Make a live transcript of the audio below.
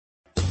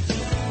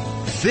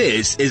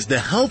This is the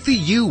Healthy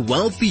You,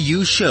 Wealthy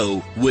You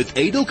show with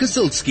Adel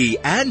Kussel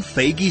and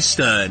Faggy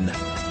Stern.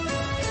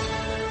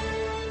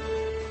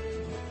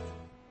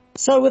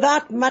 So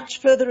without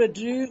much further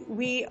ado,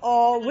 we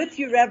are with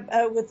you,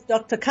 with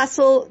Dr.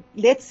 Kussel.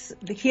 Let's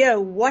hear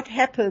what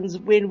happens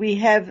when we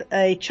have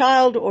a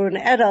child or an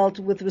adult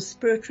with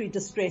respiratory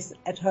distress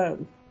at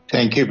home.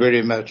 Thank you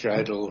very much,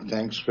 Adel.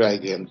 Thanks,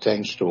 Faggy, and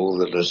thanks to all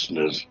the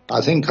listeners. I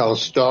think I'll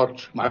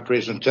start my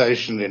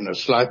presentation in a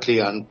slightly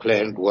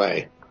unplanned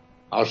way.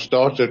 I'll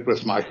start it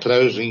with my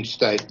closing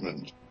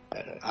statement,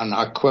 and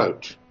I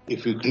quote,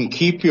 "If you can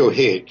keep your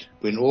head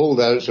when all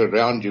those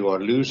around you are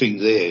losing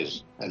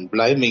theirs and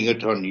blaming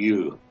it on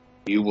you,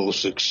 you will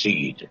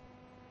succeed."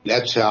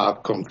 That's how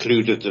I've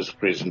concluded this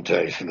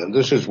presentation, and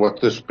this is what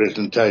this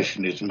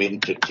presentation is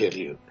meant to tell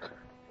you.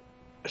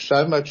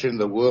 So much in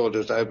the world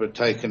has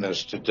overtaken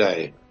us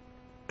today.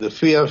 The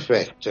fear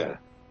factor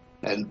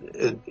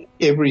and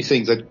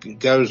everything that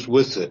goes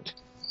with it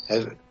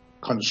has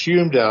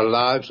consumed our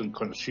lives and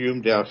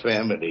consumed our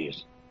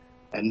families.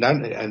 And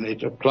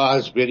it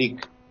applies very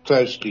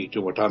closely to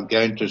what I'm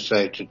going to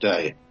say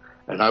today.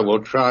 And I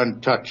will try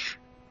and touch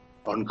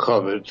on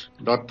COVID,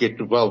 not get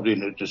involved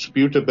in a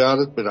dispute about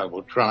it, but I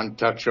will try and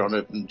touch on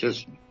it and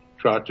just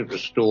try to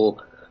restore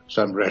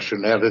some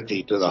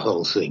rationality to the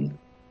whole thing.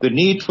 The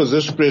need for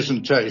this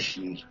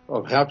presentation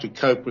of how to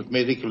cope with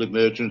medical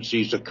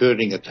emergencies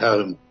occurring at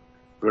home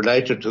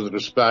related to the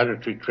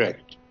respiratory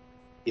tract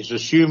is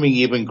assuming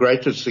even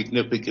greater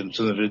significance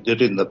than it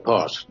did in the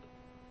past,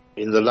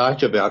 in the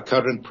light of our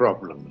current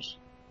problems.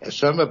 As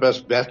some of us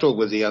battle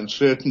with the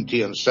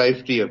uncertainty and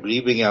safety of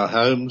leaving our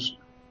homes,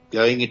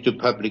 going into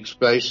public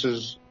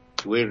spaces,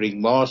 wearing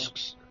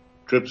masks,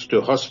 trips to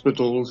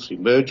hospitals,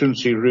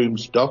 emergency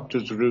rooms,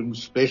 doctors'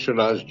 rooms,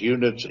 specialized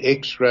units,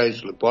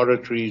 x-rays,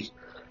 laboratories,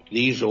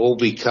 these all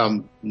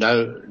become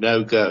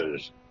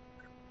no-goes.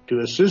 To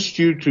assist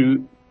you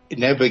to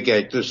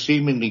navigate this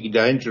seemingly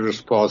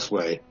dangerous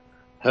pathway,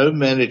 home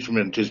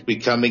management is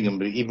becoming of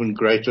even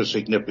greater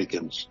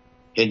significance,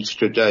 hence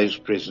today's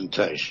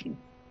presentation.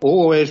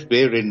 Always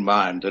bear in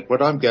mind that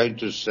what I'm going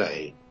to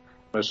say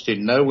must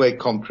in no way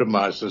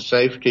compromise the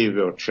safety of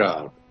your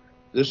child.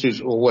 This is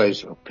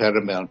always of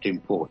paramount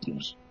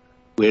importance.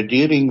 We're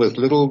dealing with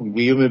little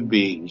human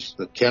beings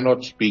that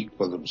cannot speak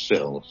for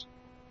themselves.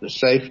 The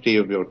safety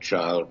of your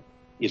child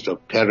is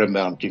of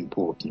paramount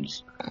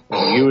importance.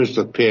 And you as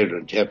the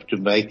parent have to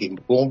make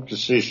informed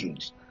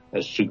decisions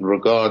as to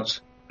regards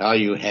how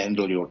you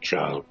handle your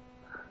child.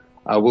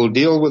 I will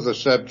deal with the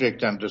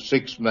subject under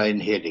 6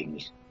 main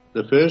headings.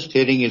 The first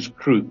heading is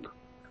croup.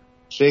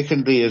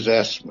 Secondly is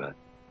asthma.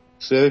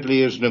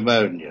 Thirdly is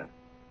pneumonia.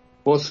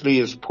 Fourthly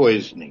is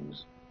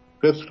poisonings.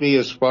 Fifthly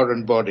is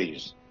foreign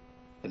bodies.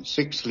 And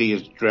sixthly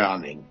is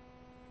drowning.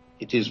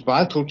 It is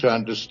vital to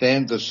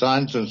understand the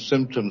signs and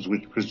symptoms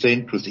which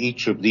present with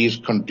each of these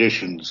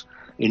conditions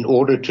in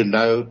order to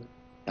know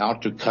how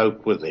to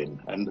cope with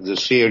them and the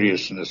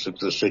seriousness of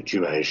the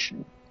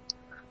situation.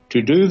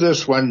 To do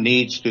this, one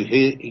needs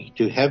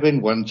to have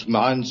in one's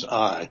mind's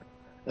eye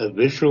a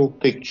visual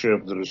picture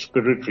of the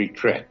respiratory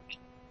tract,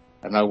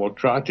 and I will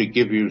try to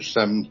give you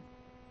some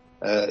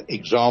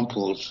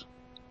examples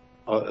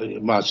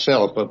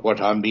myself of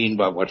what I mean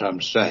by what I'm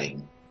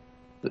saying.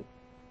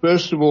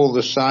 First of all,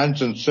 the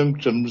signs and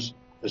symptoms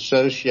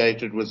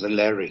associated with the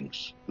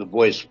larynx, the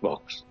voice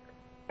box.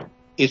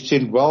 Its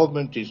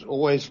involvement is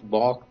always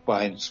marked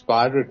by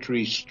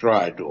inspiratory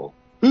stridor.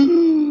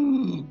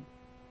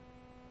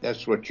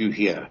 That's what you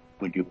hear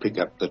when you pick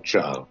up the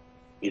child.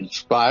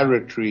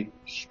 Inspiratory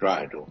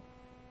stridor.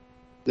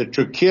 The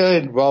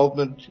trachea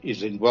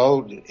its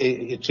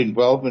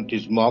involvement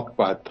is marked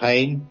by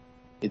pain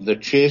in the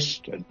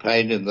chest and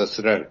pain in the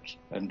throat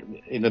and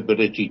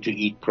inability to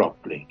eat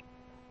properly.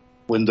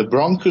 When the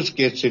bronchus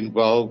gets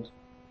involved,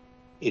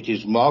 it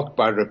is marked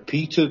by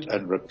repeated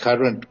and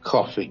recurrent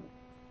coughing.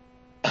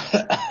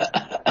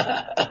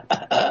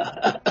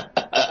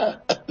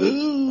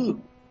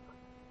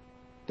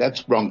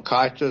 That's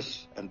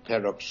bronchitis and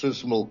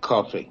paroxysmal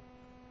coughing.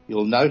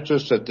 You'll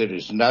notice that there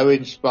is no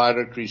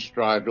inspiratory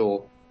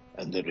stridor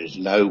and there is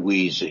no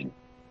wheezing.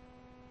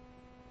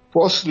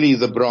 Fourthly,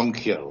 the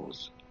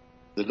bronchioles,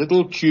 the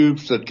little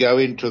tubes that go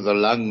into the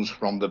lungs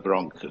from the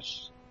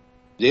bronchus.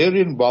 Their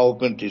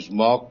involvement is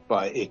marked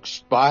by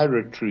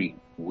expiratory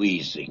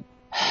wheezing.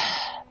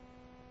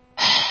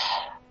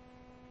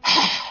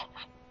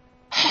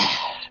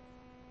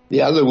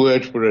 The other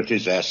word for it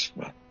is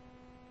asthma.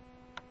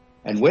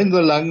 And when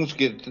the lungs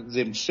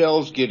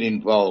themselves get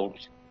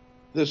involved,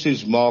 this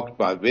is marked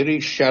by very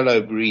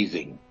shallow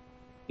breathing.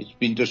 It's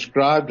been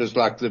described as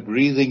like the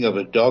breathing of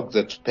a dog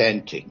that's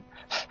panting.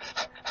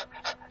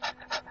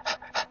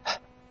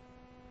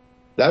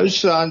 Those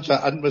signs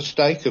are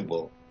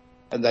unmistakable,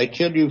 and they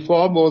tell you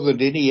far more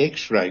than any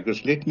x-ray,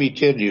 because let me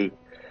tell you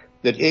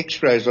that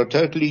x-rays are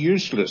totally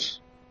useless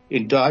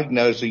in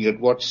diagnosing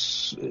at what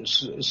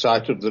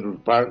site of the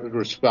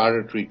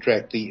respiratory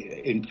tract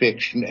the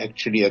infection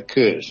actually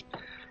occurs.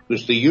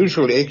 Because the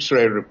usual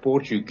x-ray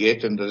report you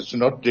get, and it's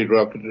not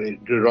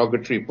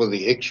derogatory for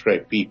the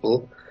x-ray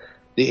people,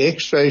 the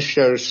X-ray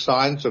shows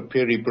signs of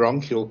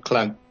peribronchial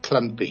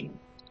clumping,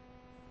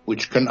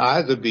 which can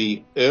either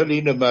be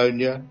early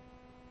pneumonia,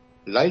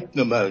 late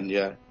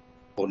pneumonia,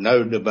 or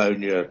no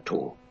pneumonia at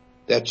all.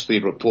 That's the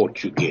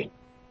report you get.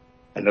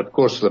 And of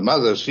course the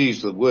mother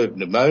sees the word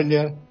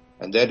pneumonia,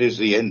 and that is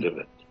the end of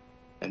it.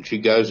 And she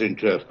goes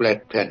into a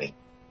flat panic.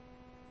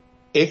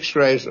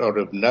 X-rays are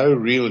of no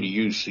real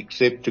use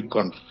except to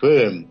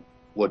confirm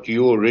what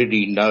you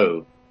already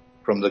know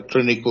from the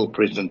clinical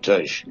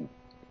presentation.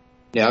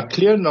 Now,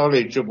 clear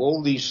knowledge of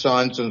all these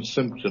signs and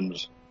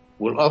symptoms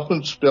will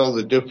often spell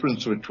the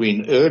difference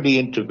between early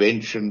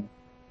intervention,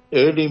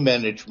 early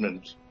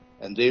management,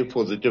 and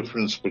therefore the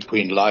difference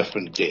between life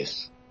and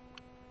death.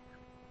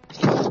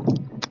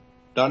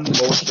 None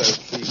more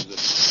so true than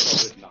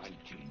COVID-19.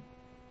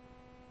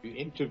 If you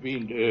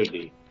intervened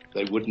early,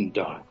 they wouldn't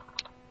die.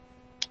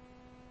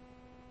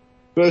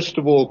 First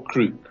of all,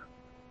 croup.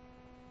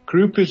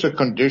 Croup is a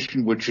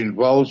condition which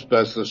involves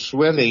both the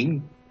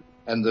swelling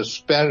and the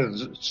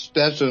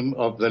spasm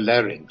of the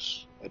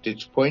larynx at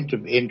its point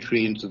of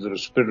entry into the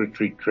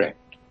respiratory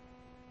tract.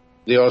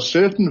 There are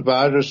certain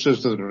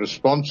viruses that are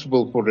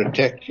responsible for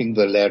attacking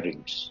the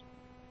larynx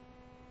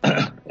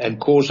and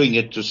causing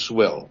it to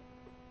swell.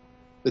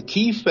 The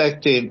key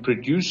factor in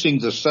producing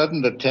the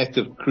sudden attack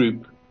of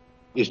croup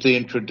is the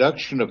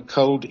introduction of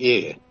cold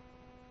air,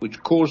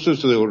 which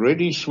causes the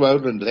already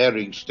swollen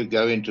larynx to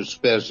go into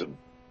spasm.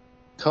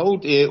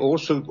 Cold air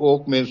also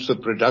augments the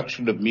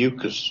production of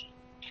mucus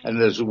and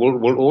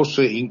will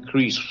also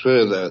increase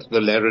further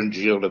the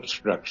laryngeal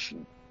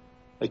obstruction.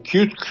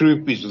 Acute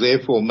croup is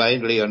therefore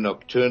mainly a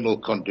nocturnal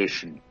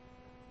condition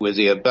where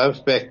the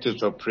above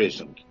factors are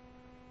present.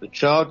 The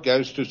child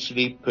goes to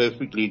sleep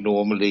perfectly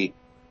normally,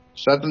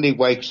 suddenly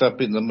wakes up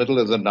in the middle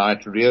of the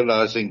night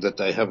realizing that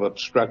they have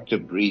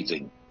obstructive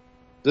breathing.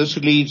 This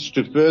leads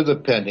to further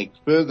panic,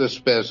 further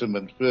spasm,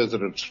 and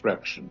further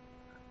obstruction.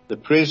 The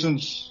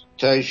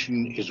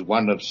presentation is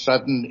one of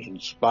sudden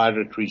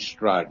inspiratory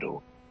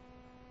stridor.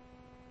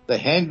 The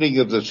handling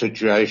of the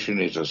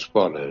situation is as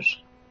follows.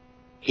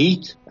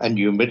 Heat and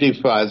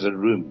humidify the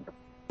room,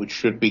 which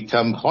should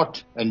become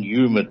hot and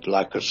humid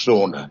like a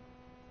sauna.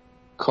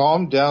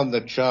 Calm down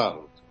the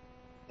child,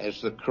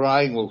 as the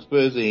crying will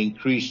further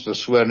increase the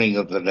swelling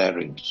of the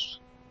larynx.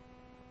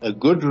 A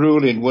good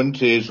rule in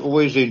winter is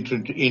always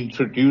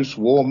introduce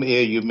warm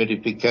air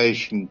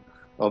humidification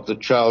of the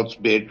child's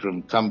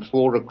bedroom come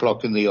 4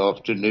 o'clock in the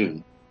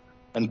afternoon,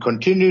 and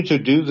continue to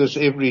do this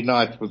every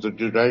night for the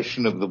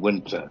duration of the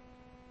winter.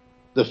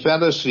 The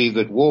fallacy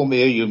that warm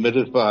air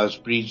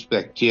humidifiers breeds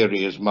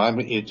bacteria is,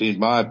 in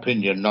my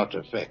opinion, not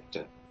a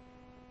factor,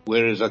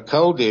 whereas a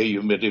cold air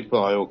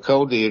humidifier or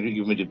cold air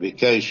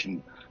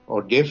humidification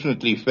are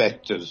definitely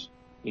factors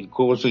in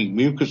causing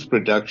mucus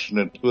production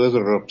and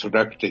further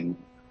obstructing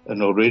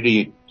an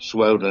already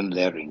swollen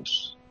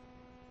larynx.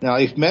 Now,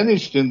 if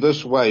managed in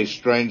this way,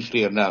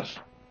 strangely enough,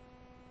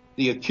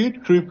 the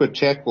acute croup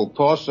attack will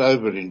pass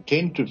over in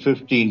 10 to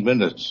 15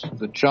 minutes.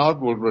 The child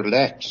will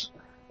relax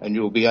and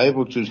you'll be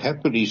able to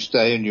happily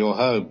stay in your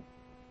home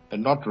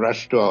and not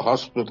rush to a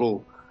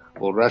hospital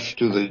or rush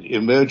to the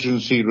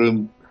emergency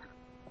room.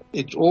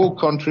 It's all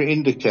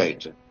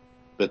contraindicated.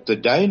 But the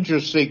danger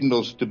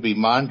signals to be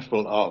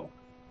mindful of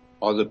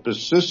are the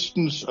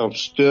persistence of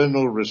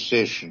sternal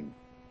recession,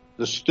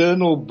 the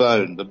sternal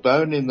bone, the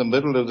bone in the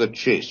middle of the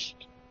chest.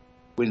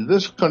 When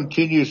this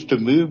continues to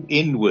move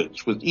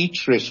inwards with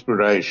each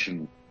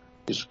respiration,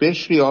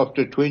 especially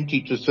after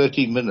 20 to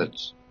 30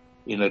 minutes,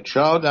 in a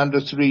child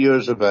under 3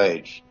 years of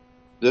age,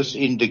 this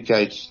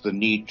indicates the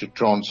need to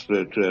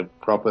transfer to a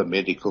proper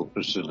medical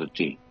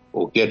facility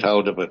or get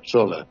hold of a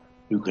tzoller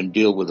who can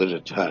deal with it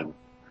at home.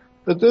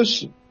 But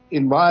this,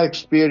 in my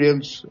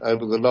experience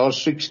over the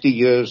last 60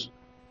 years,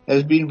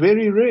 has been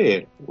very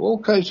rare. All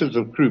cases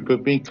of croup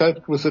have been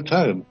coped with at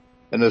home.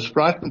 And as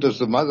frightened as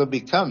the mother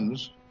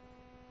becomes,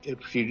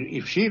 if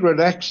she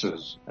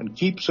relaxes and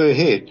keeps her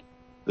head,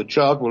 the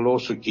child will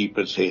also keep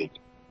his head.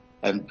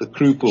 And the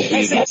croup will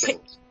be...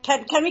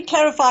 Can we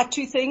clarify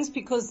two things?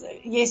 Because,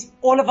 yes,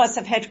 all of us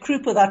have had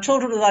croup with our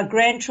children, with our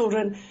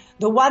grandchildren.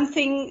 The one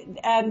thing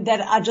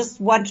that I just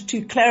want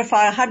to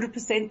clarify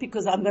 100%,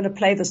 because I'm going to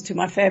play this to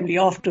my family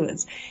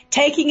afterwards.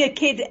 Taking a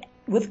kid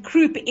with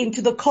croup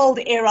into the cold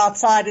air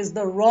outside is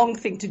the wrong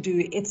thing to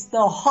do. It's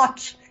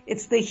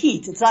the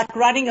heat. It's like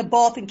running a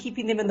bath and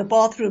keeping them in the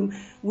bathroom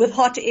with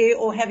hot air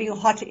or having a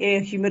hot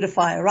air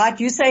humidifier, right?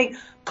 You're saying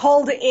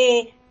cold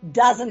air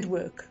doesn't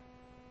work.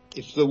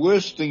 It's the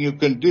worst thing you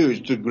can do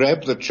is to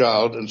grab the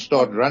child and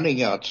start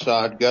running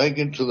outside, going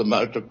into the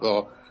motor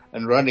car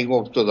and running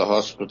off to the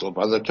hospital.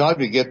 By the time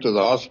you get to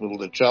the hospital,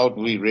 the child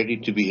will be ready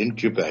to be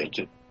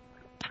intubated.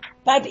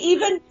 But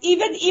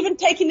even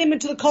taking them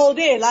into the cold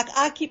air, like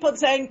I keep on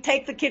saying,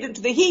 take the kid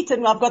into the heat,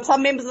 and I've got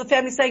some members of the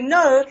family saying,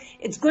 no,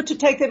 it's good to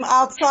take them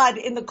outside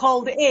in the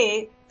cold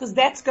air because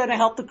that's going to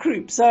help the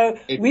croup. So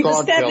we've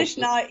established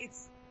now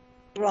it's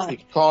right.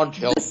 It can't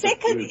help. The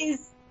second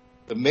is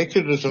the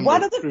mechanism.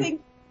 One of the things.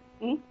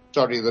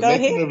 The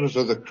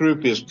mechanism of the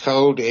croup is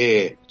cold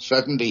air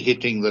suddenly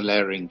hitting the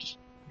larynx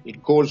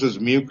It causes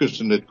mucus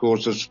and it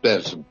causes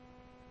spasm.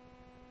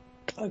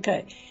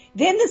 Okay.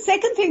 Then the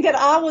second thing that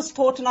I was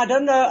taught, and I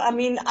don't know, I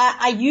mean,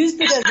 I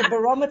used it as a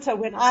barometer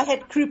when I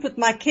had croup with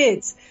my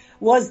kids,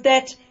 was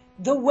that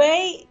the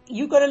way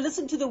you got to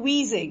listen to the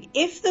wheezing.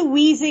 If the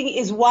wheezing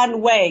is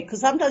one way, because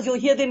sometimes you'll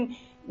hear them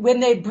when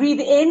they breathe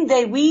in,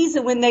 they wheeze,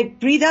 and when they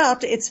breathe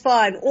out, it's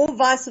fine, or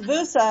vice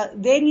versa,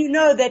 then you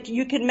know that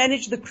you can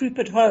manage the croup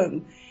at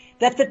home.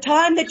 That the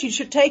time that you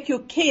should take your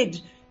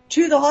kid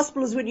to the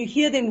hospital is when you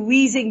hear them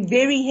wheezing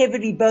very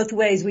heavily both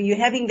ways, when you're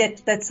having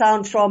that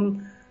sound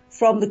from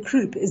the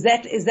croup. Is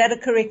that a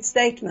correct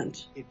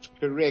statement? It's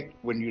correct.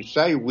 When you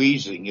say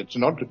wheezing, it's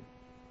not,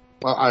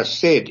 well, I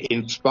said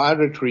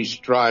inspiratory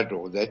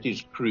stridor, that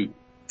is croup.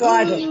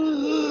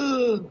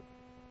 Stridor.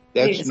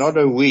 That's Yes. not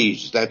a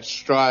wheeze, that's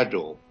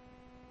stridor.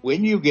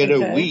 When you get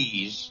a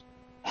wheeze,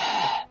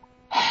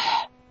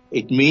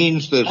 it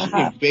means the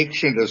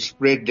infection has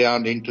spread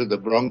down into the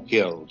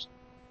bronchioles.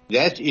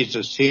 That is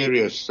a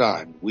serious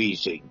sign,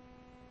 wheezing.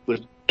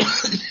 But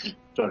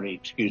sorry,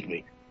 excuse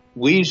me.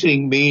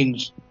 Wheezing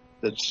means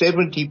that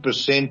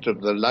 70%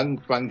 of the lung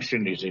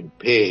function is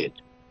impaired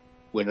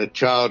when a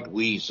child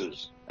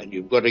wheezes, and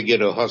you've got to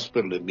get a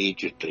hospital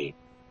immediately.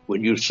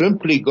 When you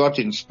simply got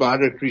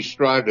inspiratory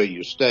stridor,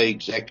 you stay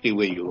exactly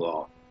where you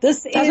are.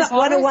 This is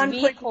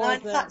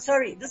 101.9.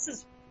 Sorry, this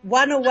is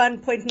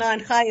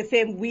 101.9 Chai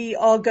FM. We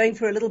are going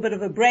for a little bit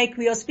of a break.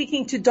 We are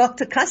speaking to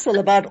Dr. Kussel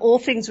about all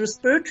things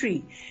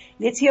respiratory.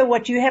 Let's hear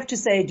what you have to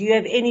say. Do you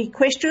have any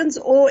questions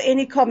or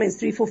any comments?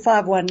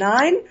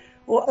 34519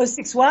 or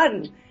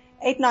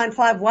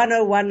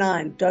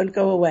 061-895-1019. Don't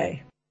go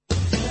away.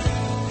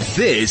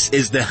 This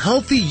is the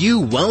Healthy You,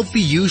 Wealthy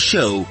You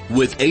show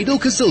with Adel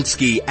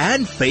Kosilski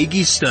and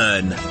Faggy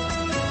Stern.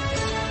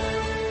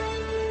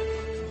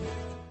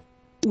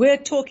 We're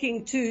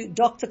talking to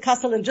Dr.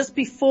 Kussel, and just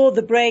before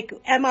the break,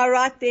 am I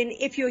right then,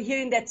 if you're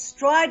hearing that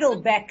stridor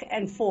back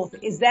and forth,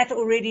 is that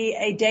already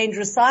a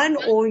dangerous sign,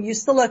 or are you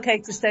still okay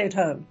to stay at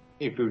home?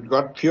 If you've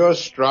got pure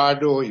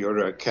stridor,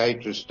 you're okay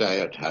to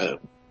stay at home.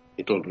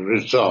 It'll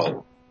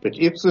resolve. But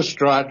if the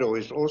stridor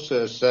is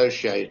also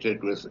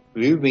associated with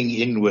moving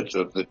inwards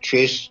of the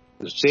chest,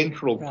 the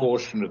central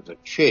portion of the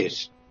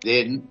chest,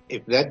 then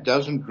if that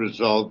doesn't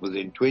resolve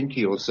within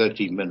 20 or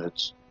 30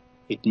 minutes,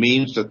 it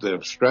means that the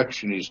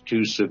obstruction is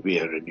too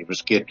severe and you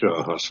must get to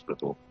a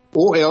hospital.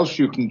 Or else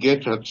you can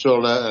get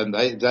Hatzola, and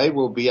they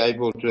will be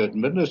able to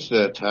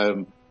administer at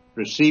home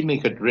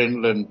racemic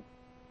adrenaline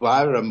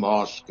via a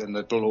mask, and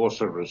that will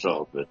also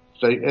resolve it.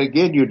 So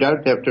again, you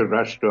don't have to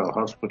rush to a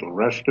hospital.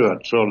 Rush to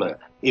Hatzola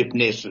if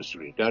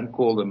necessary. Don't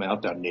call them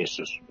out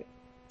unnecessarily.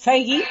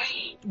 Faggy,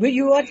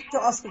 you wanted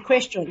to ask a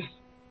question?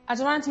 I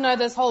just wanted to know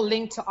this whole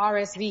link to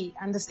RSV,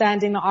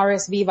 understanding the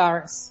RSV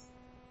virus.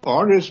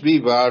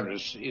 RSV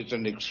virus is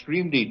an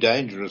extremely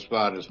dangerous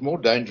virus, more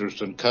dangerous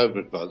than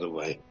COVID, by the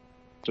way.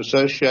 It's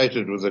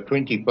associated with a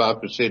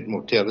 25%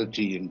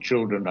 mortality in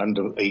children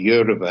under a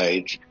year of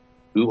age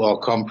who are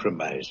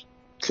compromised.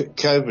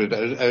 COVID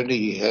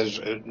only has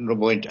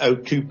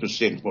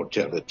 0.02%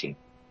 mortality,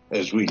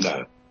 as we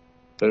know.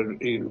 So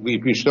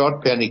if you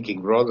start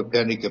panicking, rather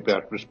panic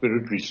about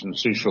respiratory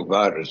syncytial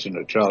virus in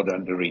a child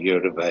under a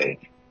year of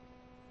age.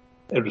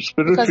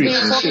 Because we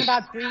were talking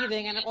about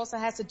breathing, and it also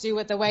has to do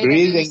with the way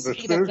breathing,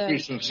 that you respiratory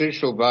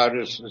syncytial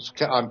virus,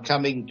 I'm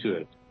coming to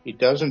it. It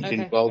doesn't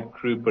involve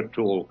croup at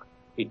all.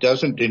 It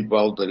doesn't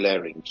involve the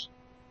larynx.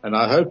 And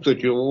I hope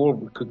that you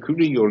all,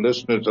 including your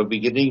listeners, are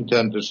beginning to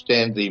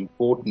understand the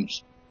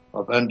importance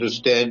of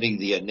understanding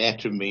the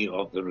anatomy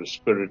of the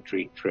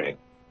respiratory tract.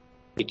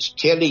 It's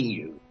telling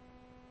you,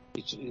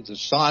 the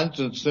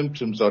signs and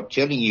symptoms are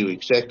telling you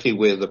exactly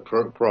where the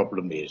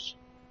problem is.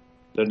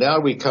 So now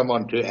we come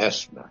on to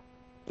asthma,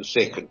 the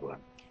second one,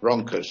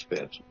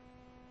 bronchospasm.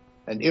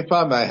 And if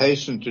I may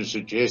hasten to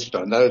suggest,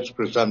 I know it's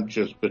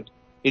presumptuous, but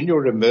in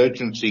your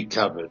emergency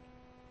cupboard,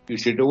 you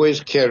should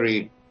always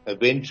carry a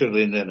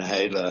Ventolin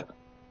inhaler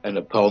and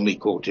a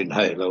Pulmicort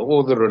inhaler,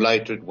 or the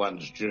related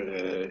ones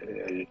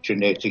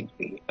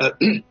generically,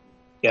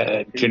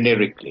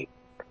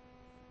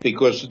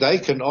 because they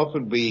can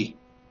often make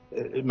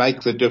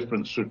the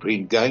difference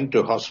between going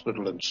to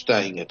hospital and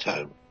staying at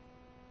home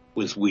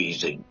with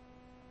wheezing.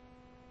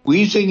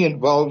 Wheezing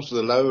involves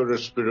the lower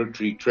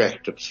respiratory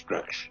tract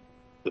obstruction,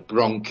 the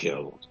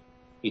bronchioles.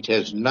 It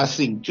has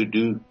nothing to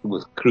do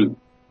with croup.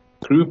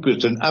 Croup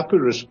is an upper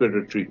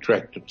respiratory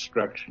tract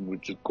obstruction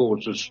which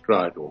causes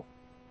stridor.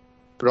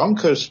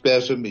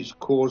 Bronchospasm is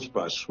caused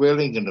by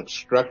swelling and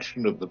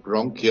obstruction of the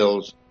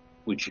bronchioles,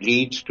 which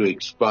leads to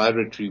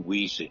expiratory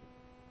wheezing.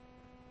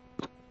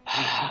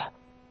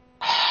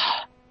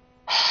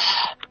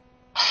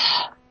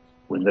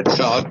 When the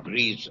child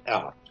breathes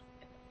out.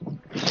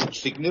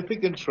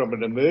 Significance from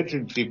an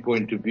emergency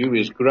point of view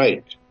is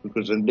great,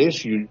 because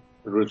unless you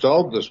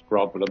resolve this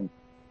problem,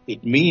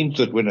 it means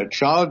that when a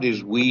child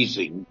is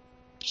wheezing,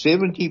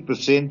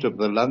 70% of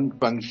the lung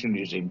function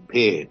is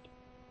impaired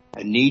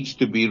and needs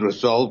to be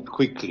resolved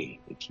quickly.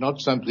 It's not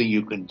something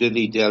you can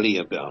dilly-dally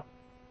about.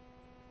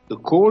 The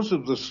cause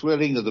of the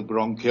swelling of the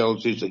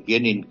bronchioles is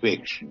again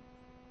infection.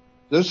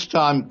 this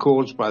time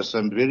caused by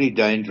some very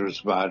dangerous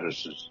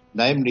viruses,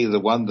 namely the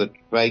one that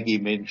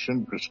Faggy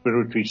mentioned,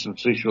 respiratory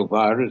syncytial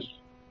virus.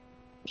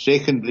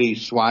 Secondly,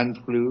 swine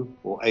flu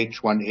or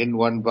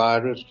H1N1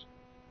 virus.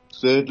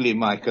 Thirdly,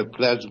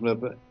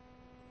 mycoplasma.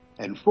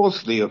 And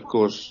fourthly, of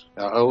course,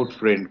 our old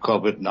friend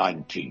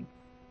COVID-19,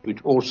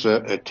 which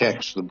also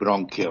attacks the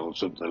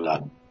bronchioles of the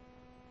lung.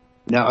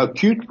 Now,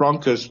 acute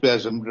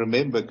bronchospasm,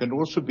 remember, can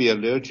also be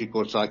allergic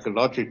or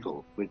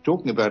psychological. We're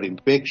talking about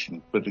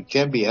infection, but it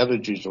can be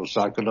allergies or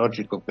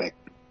psychological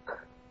factors.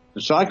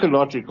 The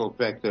psychological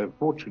factor,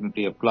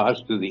 unfortunately,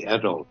 applies to the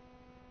adult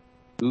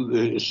who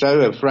is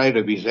so afraid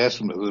of his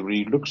asthma that when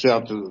he looks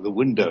out the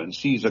window and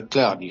sees a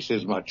cloud, he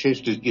says, my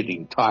chest is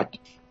getting tight,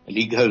 and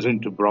he goes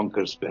into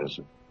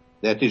bronchospasm.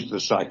 That is the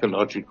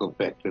psychological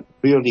factor,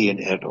 purely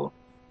in adults.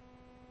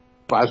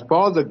 By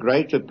far the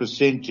greater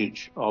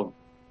percentage of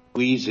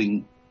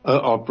wheezing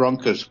of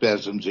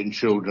bronchospasms in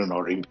children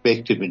are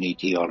infective in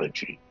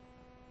etiology.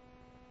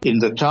 In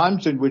the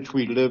times in which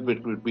we live,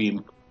 it would be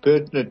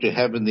pertinent to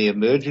have in the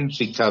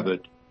emergency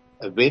cupboard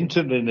a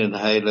Ventolin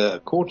inhaler, a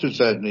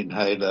cortisone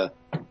inhaler,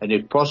 and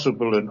if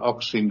possible an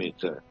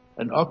oximeter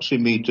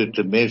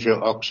to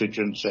measure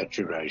oxygen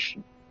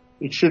saturation.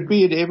 It should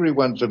be in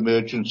everyone's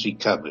emergency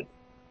cupboard,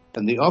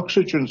 and the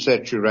oxygen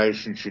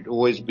saturation should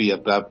always be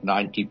above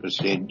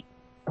 90%,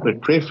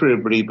 but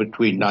preferably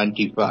between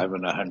 95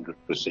 and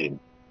 100%.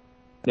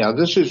 Now,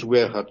 this is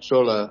where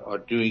Kussel are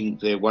doing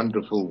their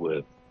wonderful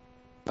work.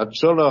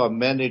 Kussel are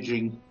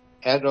managing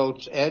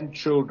adults and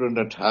children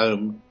at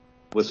home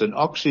with an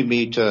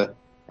oximeter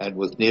and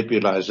with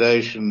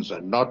nebulizations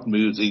and not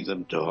moving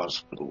them to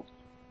hospitals.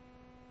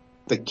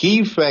 The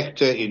key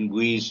factor in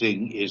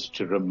wheezing is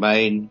to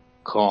remain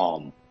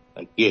calm.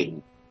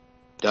 Again,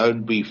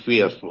 don't be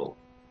fearful.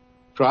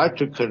 Try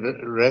to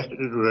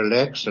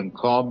relax and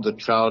calm the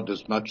child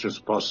as much as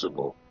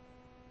possible.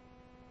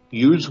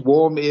 Use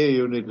warm air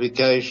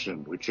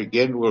unification, which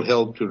again will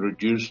help to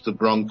reduce the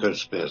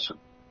bronchospasm.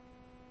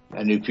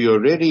 And if you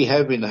already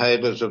have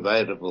inhalers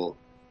available,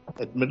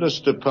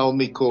 administer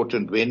Pulmicort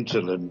and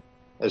Ventolin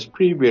as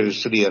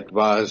previously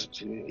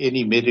advised.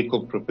 Any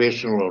medical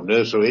professional or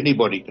nurse or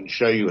anybody can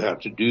show you how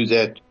to do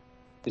that,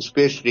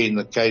 especially in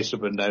the case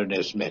of a known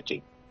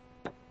asthmatic.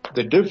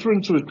 The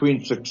difference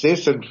between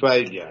success and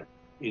failure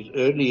is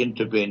early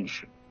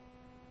intervention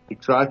to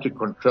try to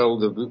control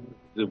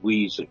the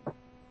wheezing.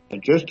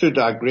 And just to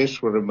digress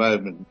for a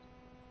moment,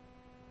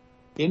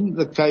 in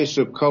the case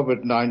of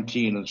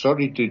COVID-19, and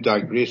sorry to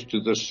digress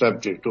to this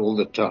subject all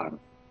the time,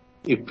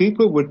 if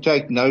people would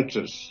take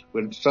notice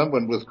when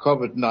someone with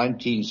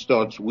COVID-19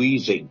 starts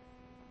wheezing,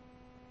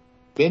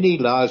 many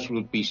lives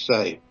would be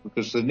saved,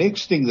 because the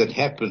next thing that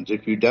happens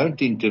if you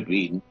don't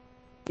intervene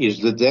is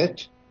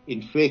that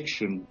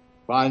infection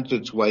finds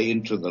its way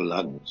into the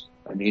lungs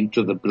and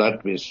into the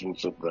blood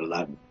vessels of the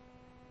lung.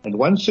 And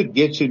once it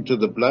gets into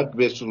the blood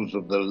vessels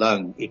of the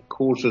lung, it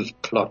causes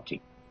clotting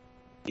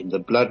in the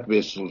blood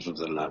vessels of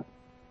the lung.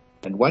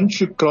 And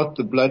once you clot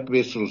the blood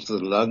vessels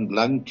of the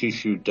lung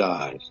tissue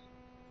dies.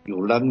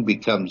 Your lung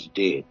becomes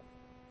dead.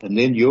 And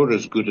then you're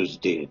as good as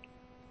dead.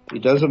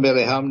 It doesn't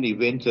matter how many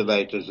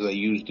ventilators they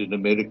used in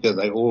America,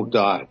 they all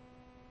died.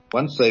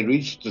 Once they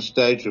reach the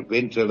stage of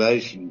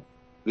ventilation,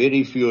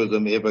 very few of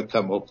them ever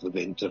come off the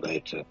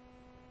ventilator.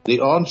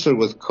 The answer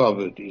with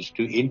COVID is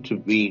to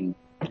intervene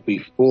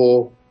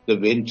before the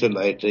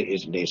ventilator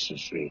is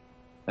necessary.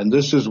 And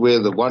this is where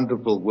the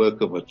wonderful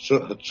work of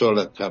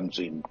Kussel comes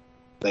in.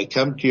 They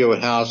come to your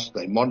house,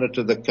 they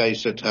monitor the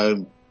case at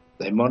home,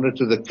 they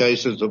monitor the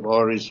cases of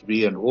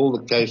RSV and all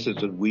the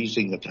cases of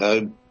wheezing at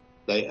home.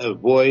 They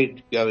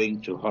avoid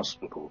going to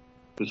hospital.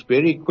 Because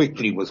very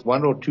quickly, with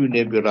 1 or 2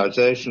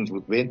 nebulizations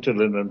with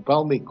Ventolin and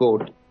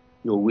Pulmicort,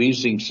 your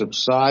wheezing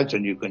subsides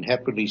and you can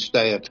happily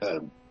stay at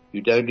home.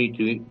 You don't need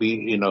to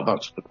be in a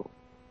hospital.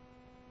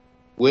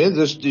 Where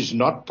this is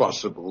not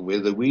possible, where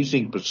the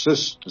wheezing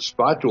persists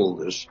despite all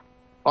this,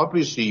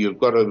 obviously you've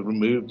got to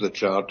remove the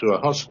child to a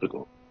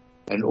hospital.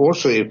 And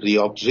also if the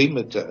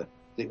oximeter,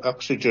 the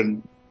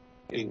oxygen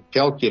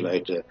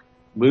calculator,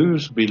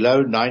 moves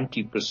below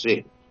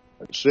 90%,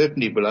 and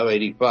certainly below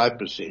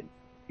 85%,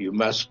 you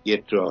must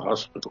get to a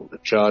hospital. The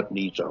child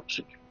needs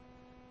oxygen.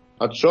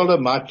 Kussel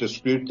might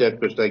dispute that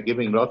because they're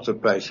giving lots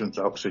of patients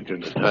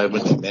oxygen at home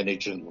and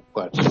managing them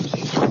quite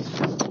successfully.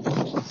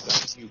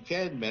 But you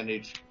can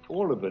manage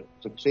all of it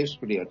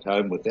successfully at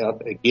home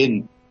without,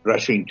 again,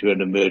 rushing to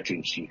an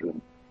emergency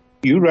room.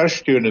 You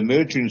rush to an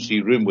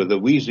emergency room with a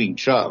wheezing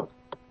child,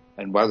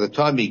 and by the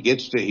time he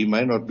gets there, he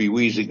may not be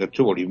wheezing at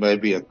all. He may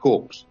be a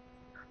corpse,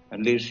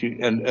 unless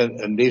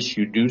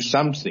you do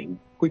something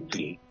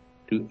quickly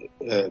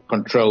to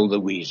control the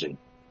wheezing.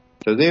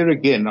 So there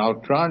again, I'll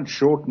try and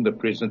shorten the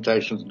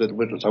presentations a little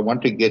bit because I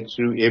want to get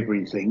through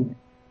everything.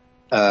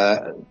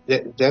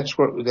 That's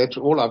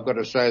all I've got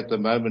to say at the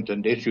moment,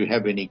 unless you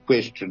have any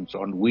questions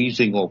on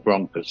wheezing or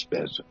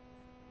bronchospasm.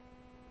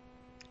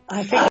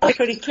 I think it's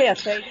pretty clear,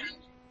 Faye.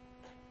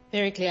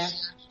 Very clear.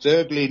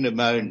 Thirdly,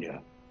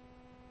 pneumonia.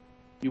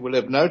 You will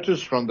have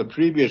noticed from the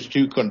previous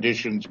two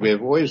conditions we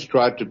have always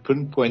tried to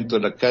pinpoint the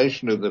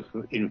location of the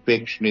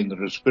infection in the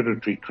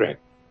respiratory tract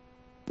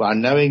by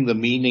knowing the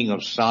meaning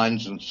of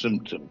signs and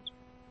symptoms.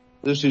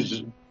 This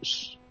is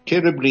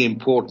terribly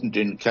important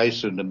in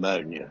case of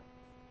pneumonia.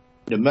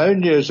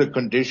 Pneumonia is a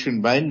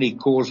condition mainly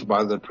caused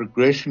by the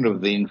progression of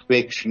the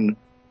infection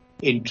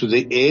into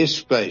the air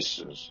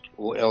spaces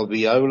or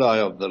alveoli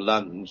of the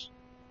lungs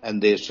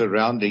and their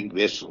surrounding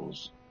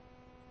vessels.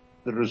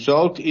 The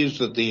result is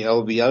that the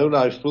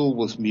alveoli fill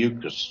with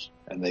mucus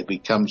and they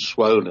become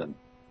swollen.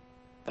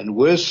 And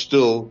worse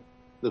still,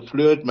 the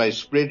fluid may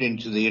spread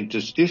into the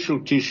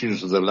interstitial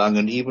tissues of the lung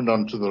and even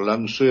onto the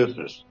lung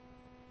surface,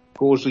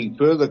 causing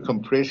further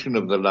compression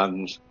of the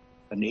lungs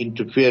and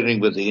interfering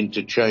with the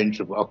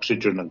interchange of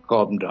oxygen and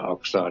carbon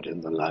dioxide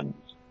in the lungs.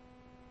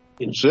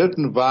 In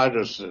certain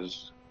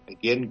viruses,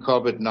 again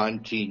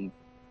COVID-19,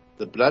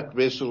 the blood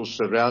vessels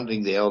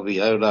surrounding the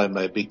alveoli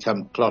may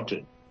become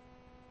clotted,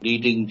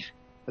 leading,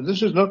 and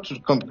this is not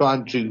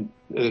confined to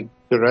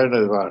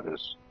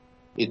coronavirus.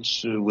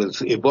 It's with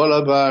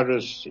Ebola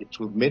virus, it's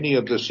with many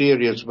of the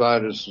serious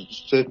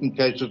viruses, certain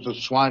cases of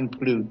swine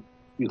flu.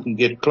 You can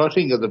get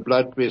clotting of the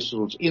blood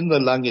vessels in the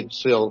lung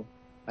itself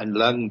and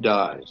lung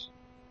dies,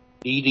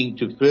 leading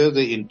to further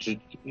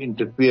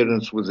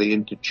interference with the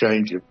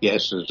interchange of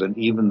gases and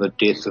even the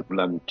death of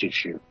lung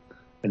tissue.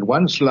 And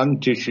once lung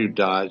tissue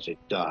dies, it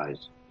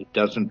dies. It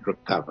doesn't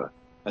recover.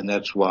 And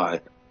that's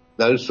why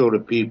those sort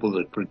of people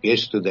that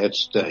progress to that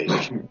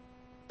stage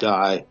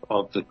die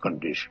of the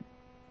condition.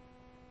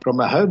 From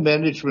a home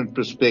management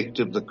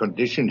perspective, the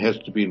condition has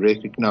to be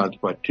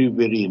recognized by two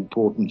very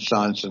important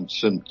signs and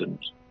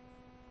symptoms,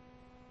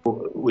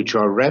 which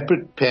are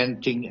rapid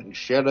panting and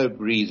shallow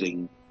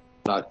breathing,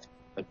 like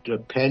a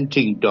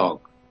panting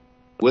dog,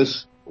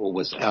 with or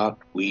without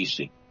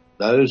wheezing.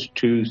 Those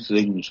two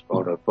things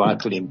are of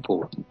vital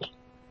importance.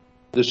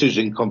 This is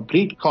in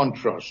complete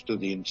contrast to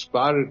the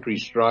inspiratory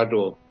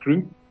stridor of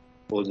croup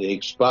or the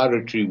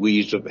expiratory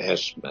wheeze of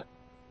asthma.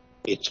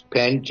 It's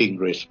panting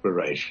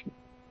respiration.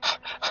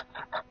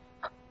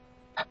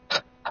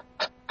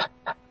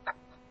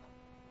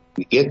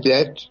 You get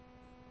that?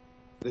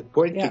 The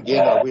point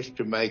again I wish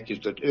to make is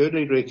that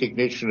early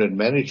recognition and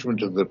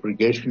management of the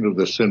progression of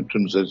the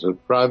symptoms is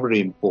of primary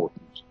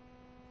importance.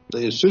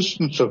 The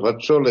assistance of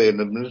Kussel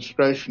and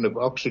administration of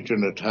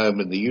oxygen at home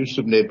and the use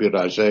of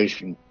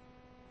nebulization,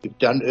 if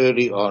done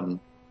early on,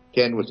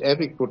 can with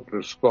adequate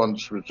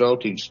response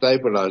result in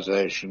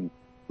stabilization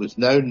with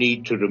no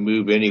need to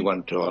remove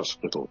anyone to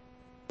hospital.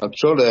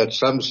 Kussel at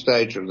some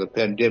stage of the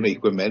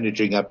pandemic were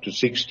managing up to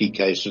 60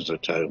 cases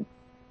at home.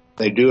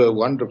 They do a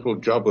wonderful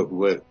job of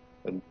work,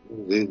 and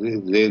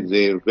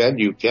their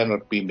value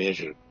cannot be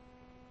measured.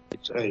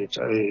 It's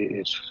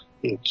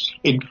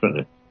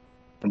infinite.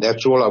 And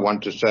that's all I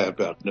want to say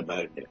about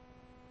pneumonia.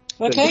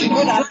 Okay,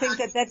 good. I think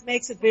that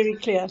makes it very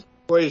clear.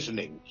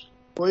 Poisonings.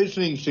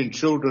 Poisonings in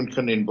children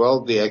can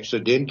involve the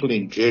accidental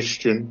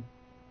ingestion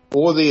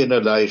or the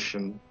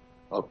inhalation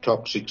of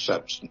toxic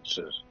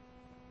substances,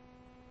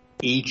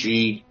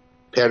 e.g.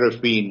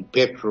 paraffin,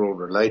 petrol,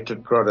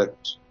 related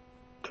products,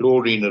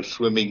 chlorine of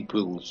swimming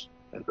pools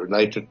and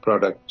related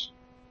products,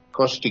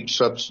 caustic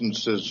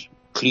substances,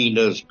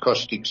 cleaners,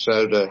 caustic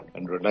soda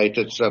and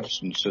related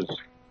substances,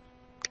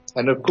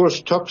 and of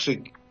course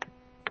toxic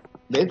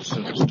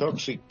medicines,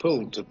 toxic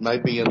pills that may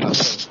be in the home,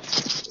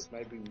 that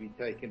may be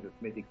taken as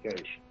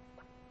medication.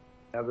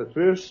 Now the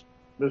first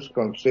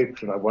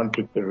misconception I want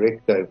to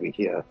correct over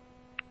here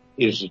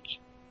is that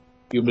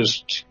you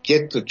must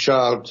get the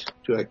child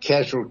to a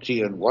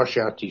casualty and wash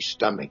out his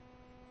stomach.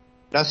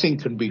 Nothing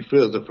can be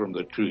further from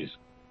the truth.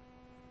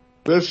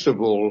 First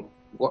of all,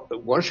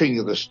 washing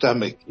of the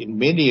stomach in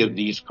many of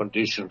these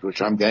conditions,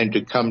 which I'm going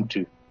to come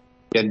to,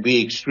 can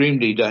be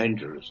extremely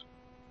dangerous.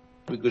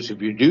 Because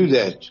if you do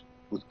that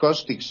with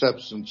caustic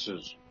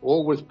substances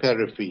or with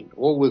paraffin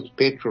or with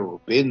petrol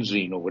or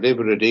benzene or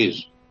whatever it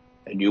is,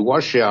 and you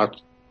wash out,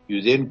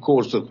 you then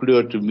cause the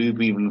fluid to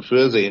move even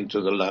further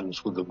into the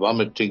lungs with the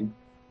vomiting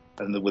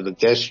and with the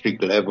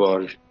gastric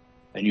lavage,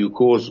 and you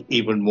cause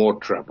even more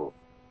trouble.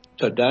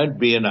 So don't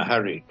be in a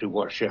hurry to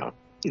wash out.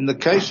 In the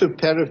case of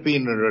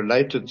paraffin and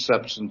related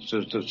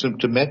substances, the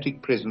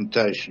symptomatic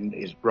presentation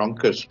is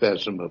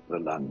bronchospasm of the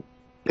lung.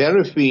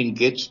 Paraffin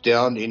gets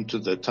down into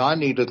the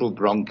tiny little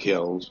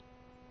bronchioles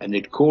and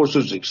it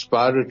causes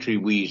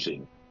expiratory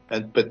wheezing.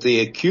 But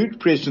the acute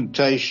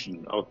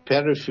presentation of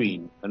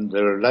paraffin and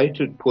the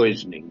related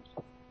poisonings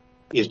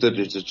is that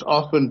it is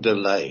often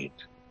delayed.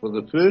 For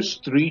the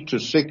first 3 to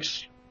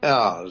 6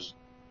 hours,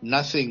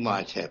 nothing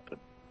might happen.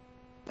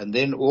 And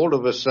then all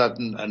of a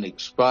sudden an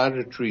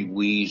expiratory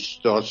wheeze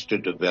starts to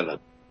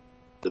develop.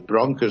 The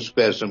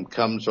bronchospasm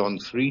comes on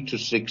 3 to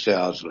 6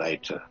 hours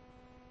later.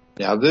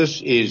 Now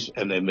this is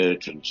an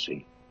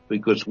emergency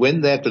because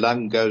when that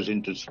lung goes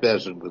into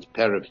spasm with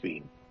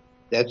paraffin,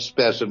 that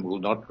spasm will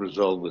not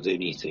resolve with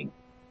anything.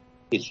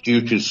 It's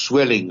due to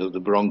swelling of the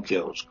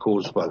bronchioles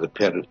caused by the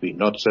paraffin,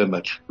 not so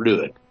much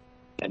fluid,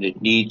 and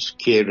it needs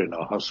care in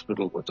a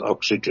hospital with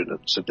oxygen and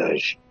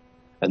sedation.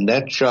 and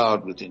that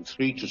child within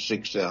 3 to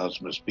 6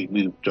 hours must be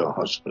moved to a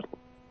hospital.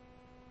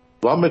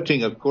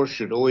 Vomiting, of course,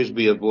 should always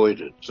be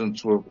avoided,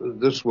 since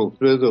this will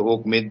further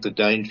augment the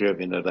danger of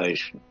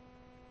inhalation.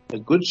 A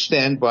good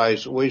standby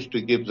is always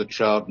to give the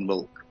child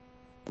milk,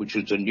 which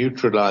is a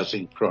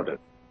neutralizing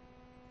product.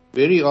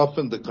 Very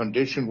often the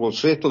condition will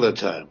settle at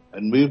home,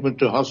 and movement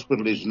to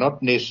hospital is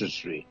not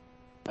necessary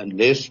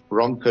unless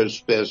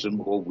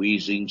bronchospasm or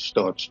wheezing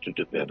starts to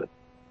develop.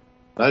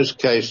 Most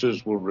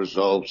cases will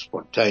resolve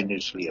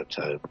spontaneously at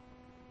home.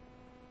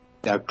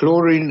 Now,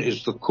 chlorine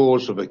is the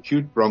cause of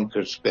acute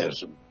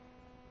bronchospasm.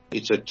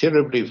 It's a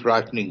terribly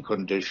frightening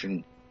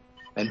condition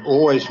and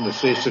always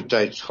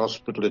necessitates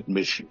hospital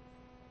admission,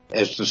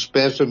 as the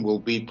spasm will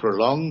be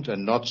prolonged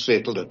and not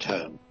settled at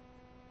home.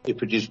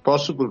 If it is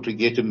possible to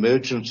get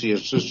emergency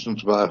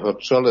assistance via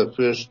Kussel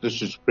first,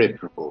 this is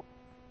preferable,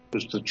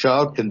 because the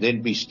child can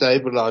then be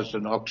stabilized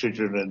on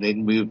oxygen and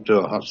then moved to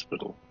a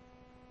hospital.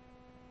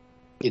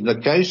 In the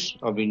case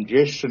of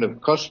ingestion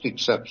of caustic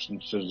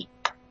substances,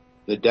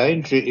 the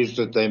danger is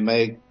that they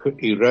may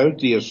erode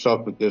the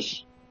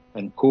esophagus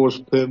and cause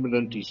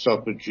permanent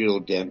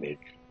esophageal damage.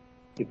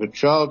 If a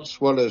child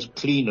swallows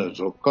cleaners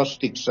or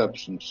caustic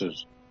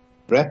substances,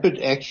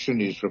 rapid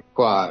action is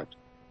required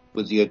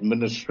with the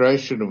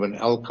administration of an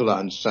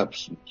alkaline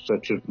substance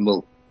such as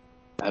milk,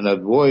 and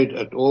avoid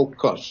at all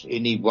costs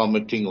any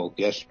vomiting or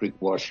gastric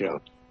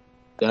washout.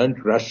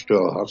 Don't rush to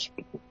a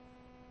hospital.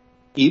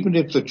 Even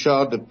if the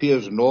child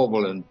appears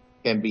normal and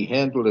can be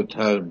handled at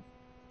home,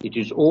 it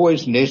is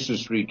always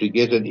necessary to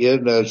get an ear,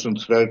 nose and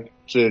throat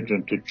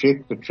surgeon to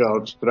check the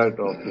child's throat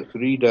after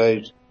 3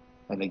 days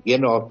and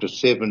again after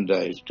 7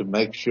 days to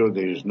make sure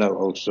there is no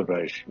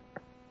ulceration.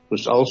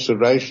 This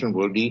ulceration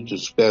will lead to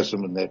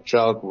spasm, and that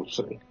child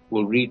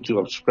will lead to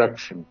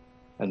obstruction,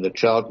 and the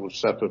child will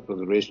suffer for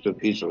the rest of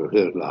his or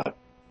her life.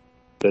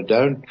 So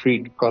don't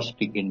treat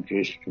caustic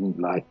ingestion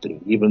lightly,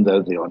 even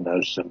though there are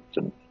no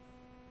symptoms.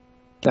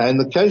 Now, in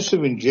the case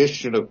of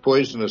ingestion of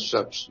poisonous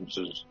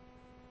substances,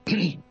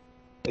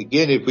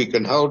 again, if we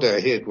can hold our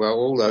head while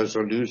all those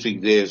are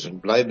losing theirs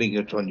and blaming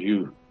it on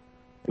you,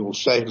 it will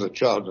save the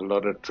child a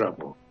lot of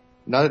trouble.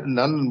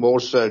 None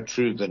more so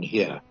true than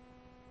here.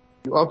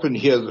 You often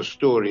hear the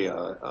story,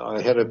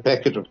 I had a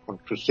packet of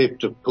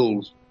contraceptive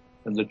pills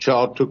and the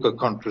child took a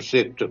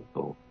contraceptive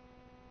pill.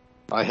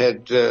 I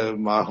had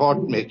my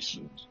heart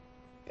medicines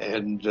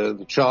and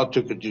the child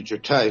took a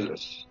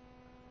digitalis.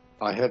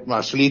 I had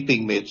my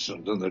sleeping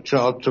medicines and the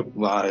child took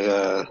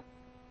my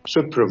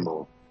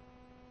Cipramil.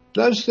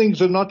 Those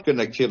things are not going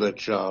to kill a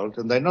child,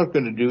 and they're not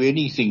going to do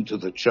anything to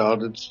the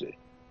child.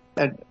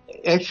 And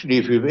actually,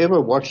 if you've ever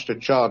watched a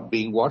child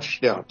being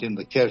washed out in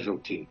the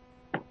casualty,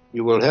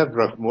 you will have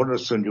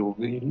Rahmanis, and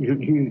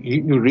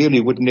you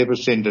really would never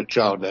send a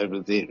child over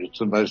there. It's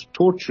the most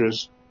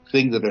torturous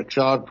thing that a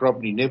child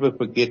probably never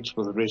forgets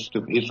for the rest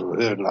of his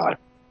or her life.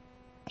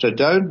 So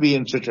don't be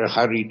in such a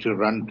hurry to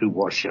run to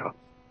wash out.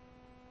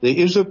 There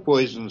is a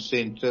poison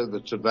center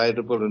that's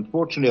available, and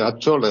fortunately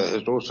Kussel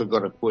has also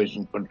got a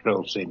poison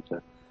control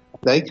center.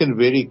 They can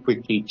very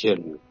quickly tell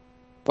you.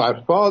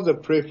 By far the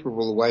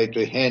preferable way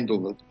to handle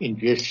the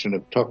ingestion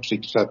of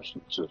toxic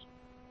substances,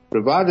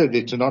 provided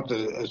it's not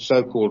a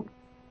so-called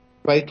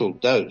fatal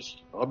dose.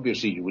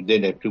 Obviously you would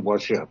then have to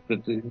wash out, but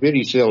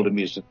very seldom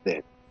is it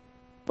that.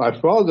 By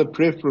far the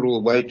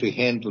preferable way to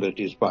handle it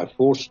is by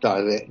forced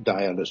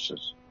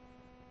dialysis.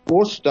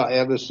 Forced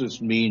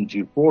dialysis means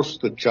you force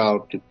the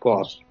child to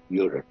pass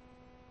urine.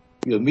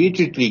 You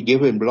immediately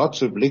give him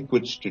lots of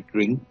liquids to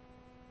drink,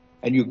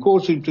 and you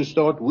cause him to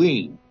start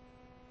weeing,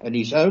 and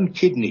his own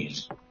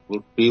kidneys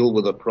will deal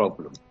with the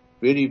problem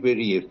very,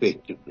 very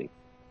effectively.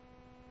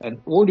 And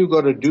all you've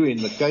got to do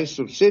in the case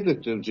of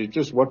sedatives is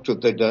just watch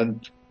that they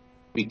don't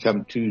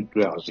become too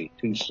drowsy,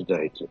 too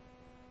sedated.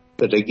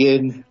 But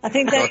again, I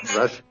think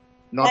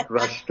not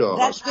rush to a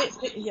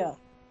hospital. Yeah.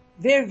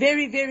 Very,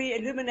 very, very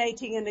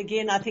illuminating. And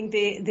again, I think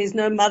there's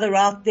no mother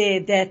out there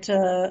that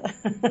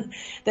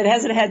that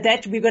hasn't had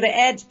that. We've got to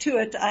add to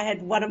it. I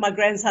had one of my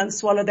grandsons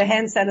swallow the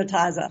hand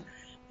sanitizer.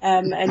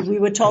 And we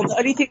were told the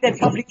only thing that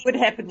probably would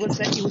happen was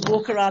that he would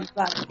walk around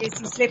blind. Yes,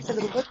 he slept a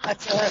little bit, but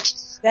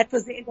that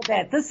was the end of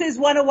that. This is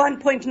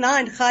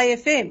 101.9 Chai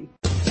FM.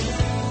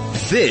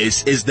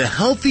 This is the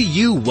Healthy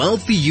You,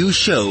 Wealthy You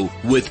show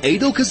with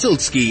Adel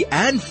Kasilski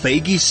and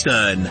Faggy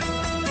Stern.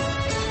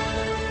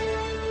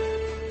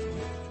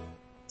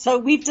 So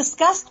we've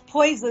discussed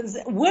poisons.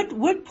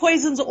 Would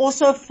poisons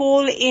also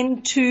fall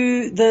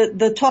into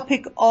the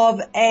topic of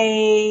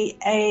a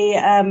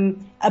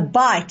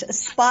bite, a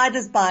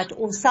spider's bite,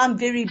 or some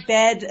very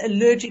bad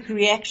allergic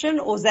reaction,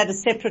 or is that a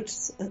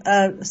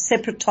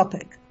separate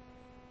topic?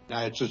 No,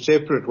 it's a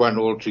separate one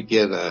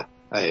altogether,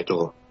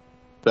 Adel.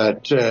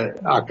 But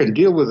I can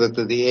deal with it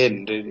at the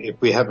end if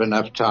we have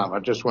enough time. I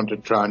just want to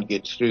try and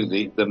get through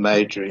the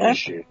major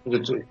issue.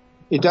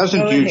 It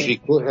doesn't usually,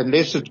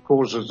 unless it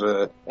causes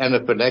an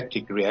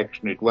anaphylactic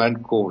reaction, it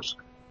won't cause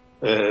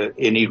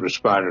any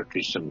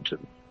respiratory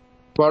symptoms.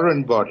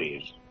 Foreign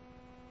bodies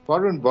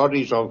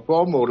are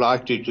far more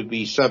likely to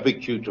be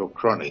subacute or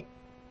chronic.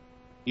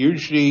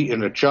 Usually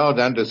in a child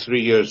under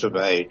 3 years of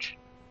age,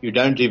 you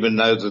don't even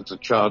know that the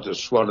child has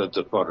swallowed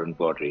the foreign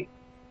body.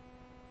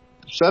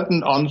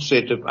 Sudden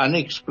onset of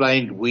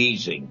unexplained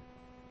wheezing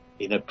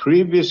in a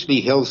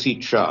previously healthy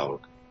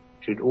child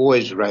should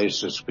always raise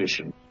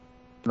suspicion.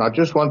 And I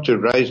just want to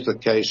raise the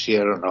case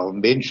here, and I'll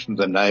mention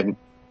the name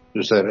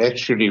because they're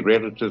actually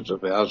relatives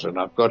of ours, and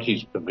I've got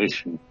his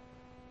permission.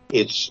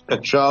 It's a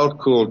child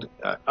called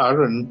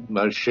Aaron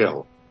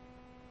Moschel,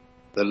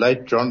 the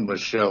late John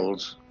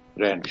Mochel's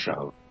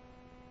grandchild.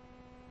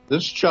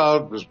 This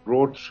child was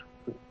brought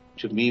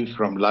to me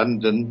from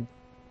London.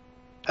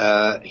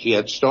 He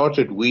had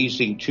started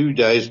wheezing 2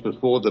 days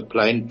before the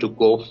plane took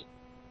off,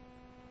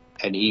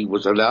 and he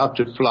was allowed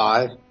to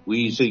fly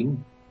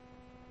wheezing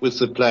with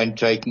the plane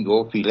taking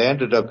off. He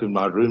landed up in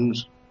my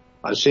rooms.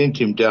 I sent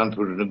him down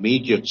for an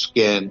immediate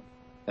scan,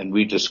 and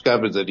we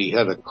discovered that he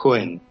had a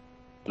coin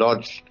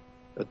lodged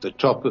at the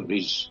top of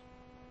his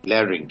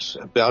larynx,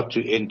 about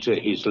to enter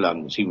his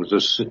lungs. He was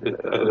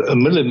a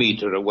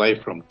millimeter away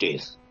from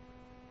death.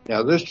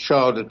 Now, this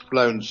child had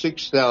flown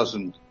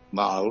 6,000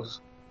 miles,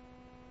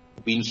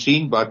 been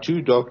seen by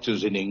 2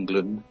 doctors in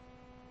England.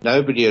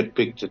 Nobody had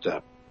picked it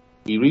up.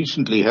 He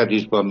recently had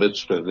his bar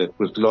mitzvah. That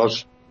was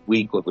last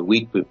week or the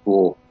week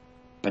before.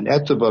 And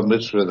at the bar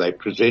mitzvah, they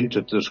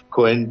presented this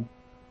coin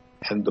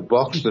and the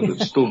box that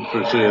it's still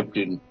preserved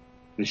in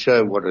to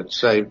show what had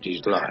saved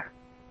his life.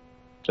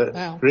 So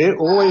wow.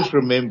 Always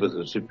remember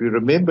this. If you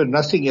remember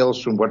nothing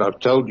else from what I've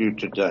told you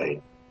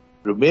today,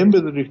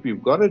 remember that if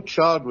you've got a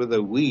child with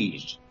a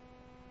wheeze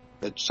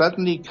that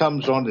suddenly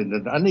comes on in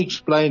an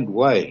unexplained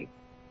way,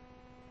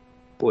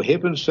 for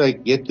heaven's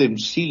sake, get them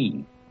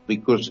seen,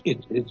 because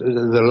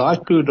the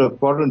likelihood of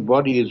foreign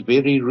body is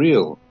very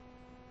real.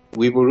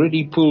 We've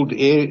already pulled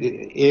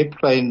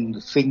airplane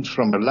things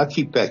from a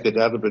lucky packet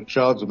out of a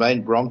child's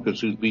main bronchus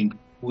who's been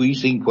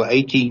wheezing for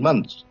 18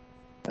 months.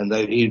 And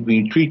he's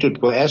been treated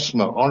for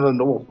asthma on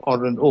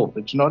and off.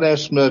 It's not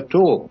asthma at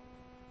all.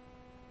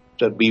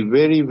 So be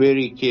very,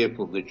 very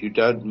careful that you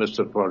don't miss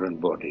a foreign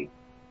body.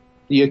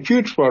 The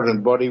acute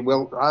foreign body,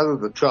 well, either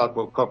the child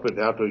will cough it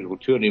out or you'll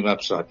turn him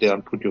upside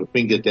down, put your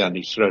finger down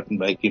his throat and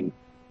make him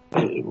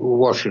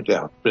wash it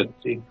out,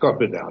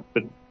 cough it out.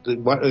 But the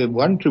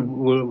one to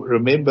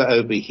remember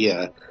over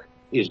here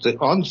is the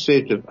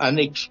onset of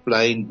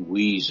unexplained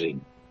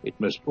wheezing. It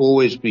must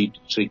always be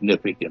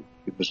significant.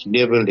 You must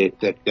never let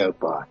that go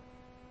by.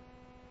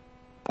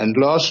 And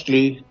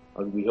lastly,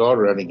 we are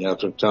running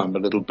out of time a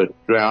little bit,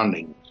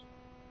 drowning.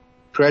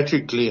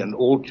 Tragically, an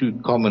all too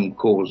common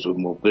cause of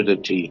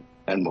morbidity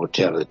and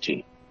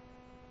mortality.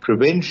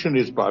 Prevention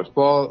is by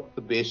far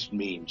the best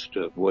means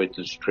to avoid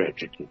this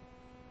tragedy.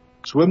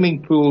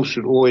 Swimming pools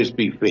should always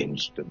be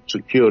fenced and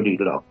securely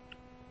locked.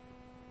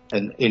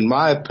 And in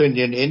my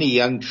opinion, any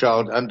young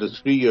child under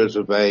 3 years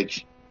of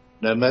age,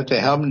 no matter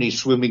how many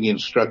swimming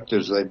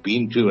instructors they've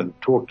been to and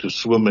taught to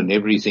swim and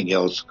everything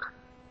else,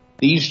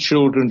 these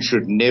children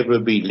should never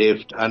be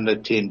left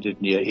unattended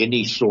near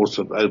any source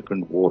of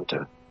open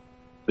water.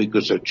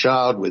 Because a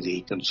child, whether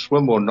he can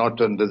swim or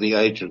not under the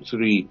age of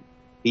 3,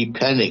 he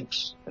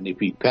panics. And if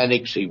he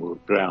panics, he will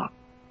drown.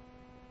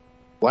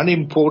 One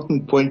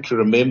important point to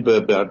remember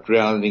about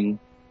drowning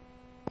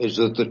is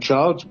that the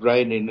child's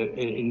brain,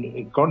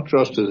 in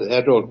contrast to the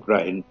adult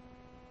brain,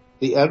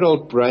 the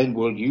adult brain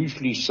will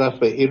usually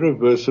suffer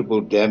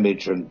irreversible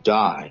damage and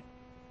die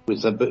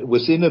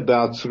within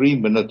about 3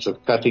 minutes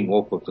of cutting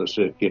off of the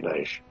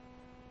circulation.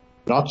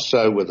 Not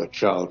so with a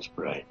child's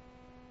brain.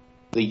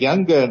 The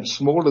younger and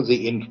smaller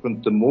the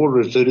infant, the more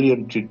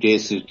resilient to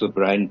death is the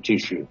brain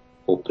tissue,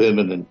 or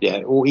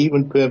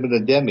even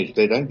permanent damage.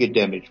 They don't get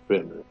damaged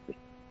permanently.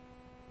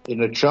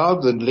 In a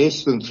child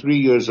less than 3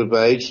 years of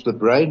age, the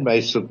brain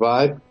may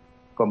survive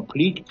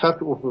complete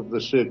cut-off of the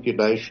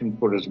circulation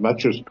for as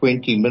much as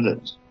 20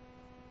 minutes.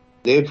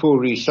 Therefore,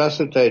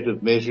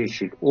 resuscitative measures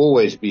should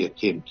always be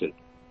attempted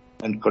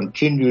and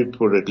continued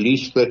for at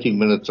least 30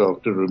 minutes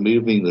after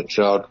removing the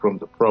child from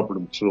the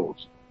problem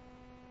source.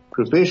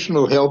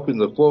 Professional help in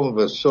the form of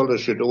a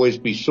solace should always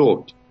be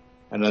sought,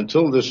 and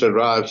until this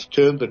arrives,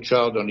 turn the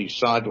child on his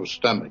side or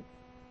stomach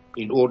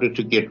in order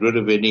to get rid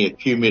of any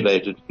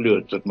accumulated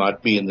fluids that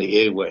might be in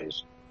the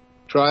airways.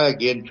 Try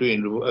again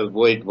to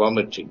avoid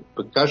vomiting.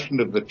 Percussion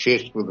of the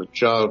chest for the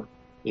child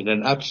in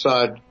an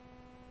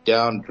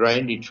upside-down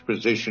drainage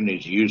position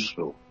is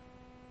useful.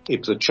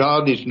 If the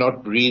child is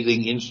not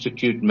breathing,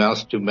 institute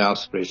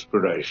mouth-to-mouth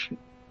respiration.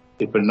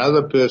 If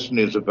another person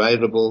is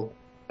available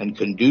and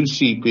can do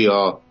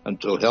CPR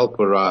until help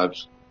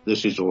arrives,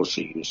 this is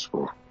also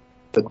useful.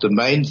 But the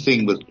main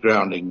thing with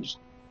drownings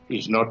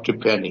is not to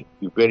panic.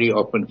 You very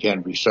often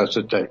can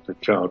resuscitate the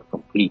child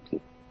completely,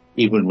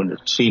 even when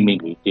it's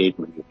seemingly dead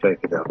when you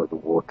take it out of the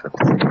water.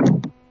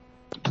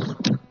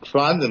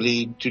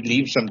 Finally, to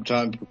leave some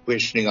time for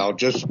questioning, I'll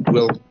just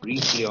dwell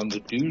briefly on the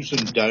do's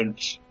and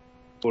don'ts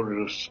for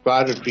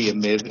respiratory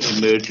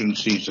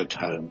emergencies at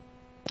home.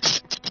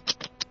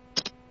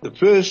 The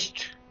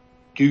first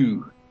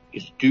do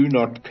is do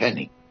not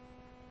panic.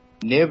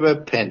 Never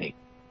panic.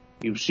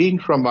 You've seen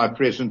from my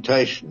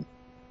presentation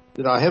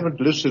that I haven't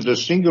listed a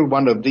single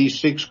one of these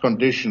 6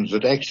 conditions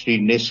that actually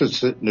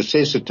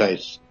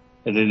necessitates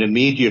an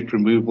immediate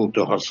removal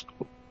to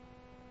hospital.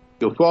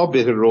 You're far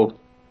better off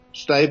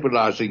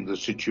stabilizing the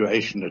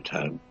situation at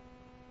home.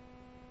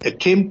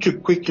 Attempt to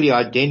quickly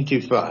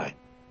identify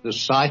the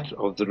site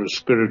of the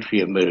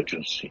respiratory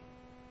emergency.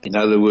 In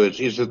other words,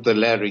 is it the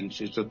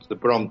larynx? Is it the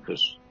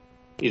bronchus?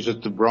 Is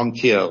it the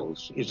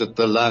bronchioles? Is it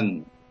the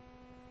lung?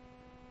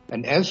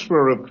 And as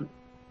for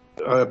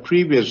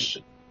previous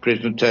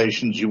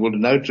presentations, you will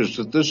notice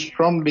that this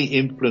strongly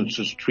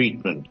influences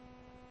treatment,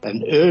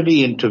 and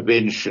early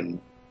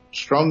intervention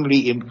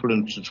strongly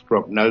influences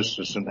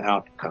prognosis and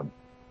outcome.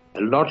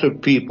 A lot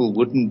of people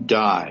wouldn't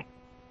die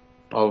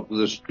of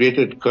this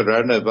dreaded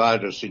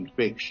coronavirus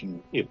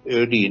infection if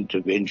early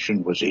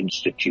intervention was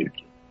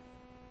instituted.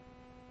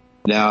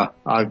 Now,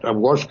 I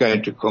was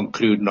going to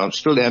conclude, and I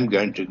still am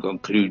going to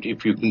conclude,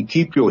 if you can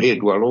keep your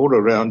head while all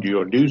around you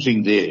are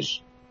losing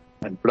theirs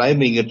and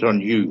blaming it on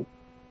you,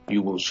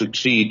 you will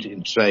succeed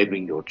in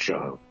saving your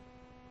child.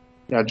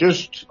 Now,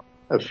 just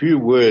a few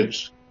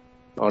words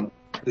on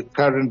the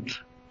current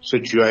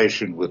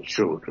situation with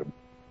children.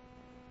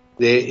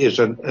 There is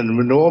an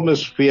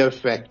enormous fear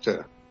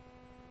factor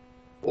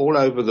all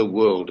over the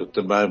world at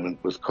the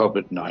moment with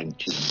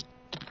COVID-19.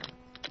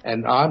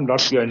 And I'm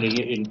not going to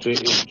get into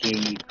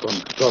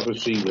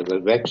controversy whether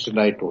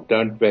vaccinate or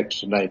don't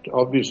vaccinate.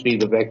 Obviously,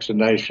 the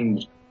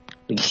vaccinations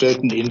in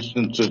certain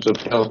instances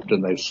have helped,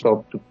 and they've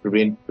stopped to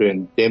prevent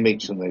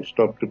pandemics, and they've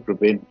stopped to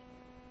prevent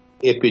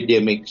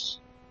epidemics.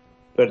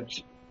 But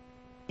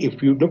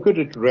if you look at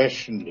it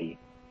rationally,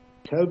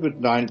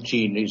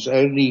 COVID-19 is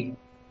only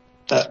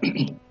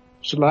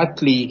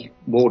slightly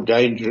more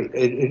dangerous.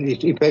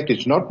 In fact,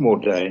 it's not more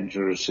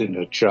dangerous in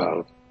a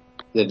child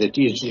than it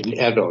is in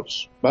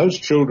adults.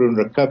 Most children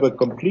recover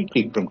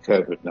completely from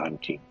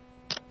COVID-19.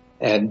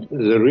 And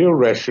the real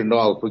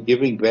rationale for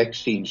giving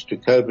vaccines to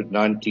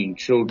COVID-19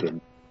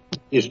 children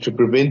is to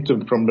prevent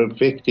them from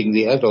infecting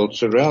the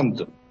adults around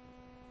them.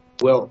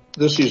 Well,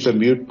 this is a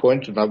moot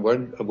point, and I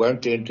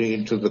won't enter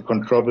into the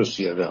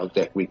controversy around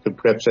that. We could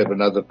perhaps have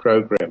another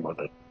program on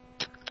it,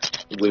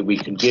 where we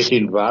can get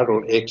in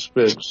viral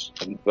experts,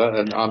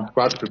 and I'm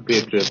quite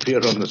prepared to appear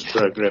on this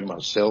program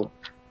myself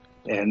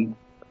and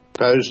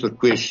pose the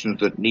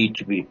questions that need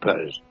to be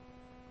posed.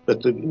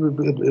 But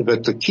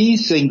the key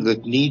thing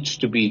that needs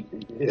to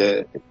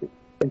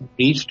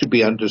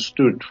be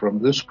understood from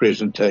this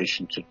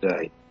presentation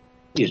today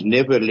is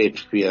never let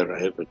fear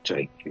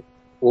overtake you.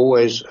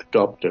 Always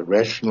adopt a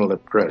rational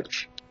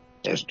approach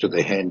as to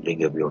the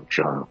handling of your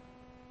child.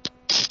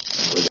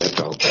 With that,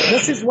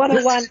 this is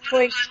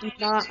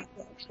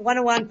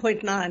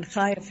 101.9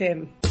 Chai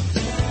FM.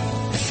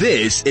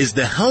 This is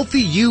the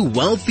Healthy You,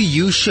 Wealthy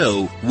You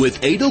show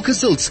with Adel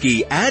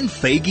Kosilski and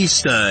Faggy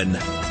Stern.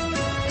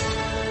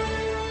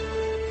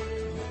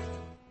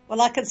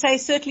 Well, I can say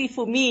certainly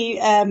for me,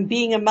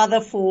 being a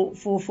mother for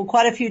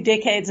quite a few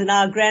decades and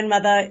now a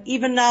grandmother,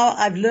 even now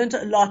I've learned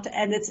a lot,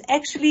 and it's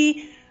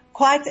actually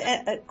quite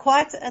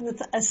an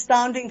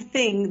astounding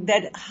thing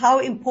that how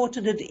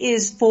important it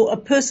is for a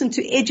person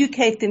to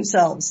educate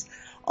themselves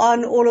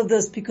on all of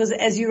this, because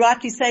as you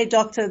rightly say,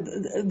 Doctor,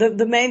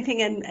 the main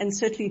thing, and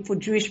certainly for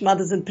Jewish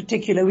mothers in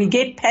particular, we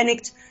get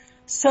panicked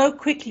so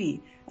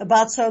quickly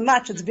about so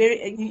much.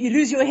 You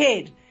lose your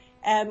head,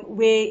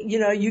 where,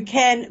 you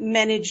can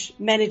manage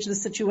the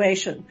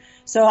situation.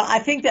 So I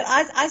think that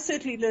I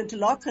certainly learned a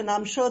lot, and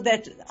I'm sure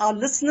that our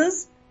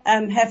listeners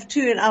have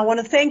too. And I want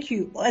to thank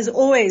you, as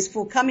always,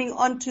 for coming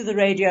onto the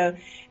radio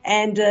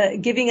and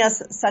giving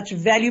us such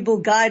valuable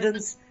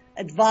guidance,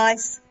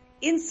 advice,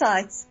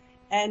 insights.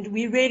 And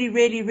we really,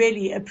 really,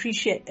 really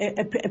appreciate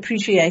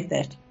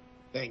that.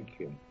 Thank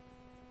you.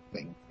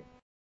 Thank you.